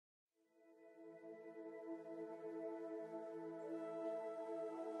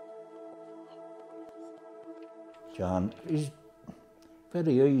John is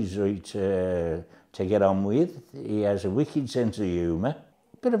very easy to get on with. He has a wicked sense of humour.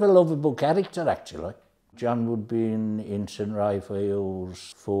 Bit of a lovable character, actually. John would be in St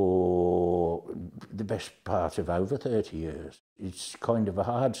Raphael's for the best part of over 30 years. It's kind of a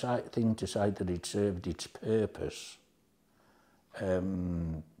hard thing to say that it served its purpose.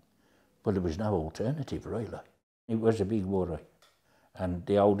 But there was no alternative, really. It was a big worry. And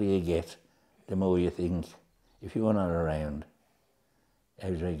the older you get, the more you think, if you're not around,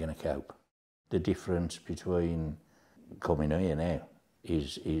 how's he going to cope? The difference between coming here now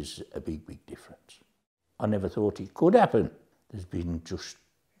is a big, big difference. I never thought it could happen. There's been just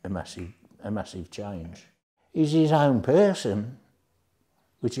a massive change. He's his own person,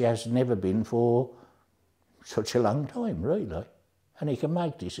 which he has never been for such a long time, really. And he can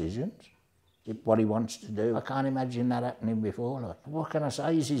make decisions, what he wants to do. I can't imagine that happening before. Like, what can I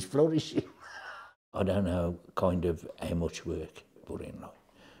say? He's flourishing. I don't know kind of how much work put in. Like.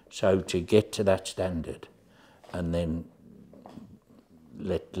 So to get to that standard and then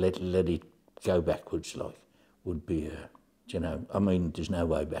let it go backwards, like, would be, you know, I mean, there's no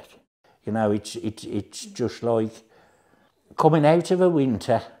way back. You know, it's just like coming out of a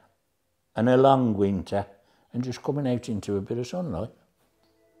winter and a long winter and just coming out into a bit of sunlight.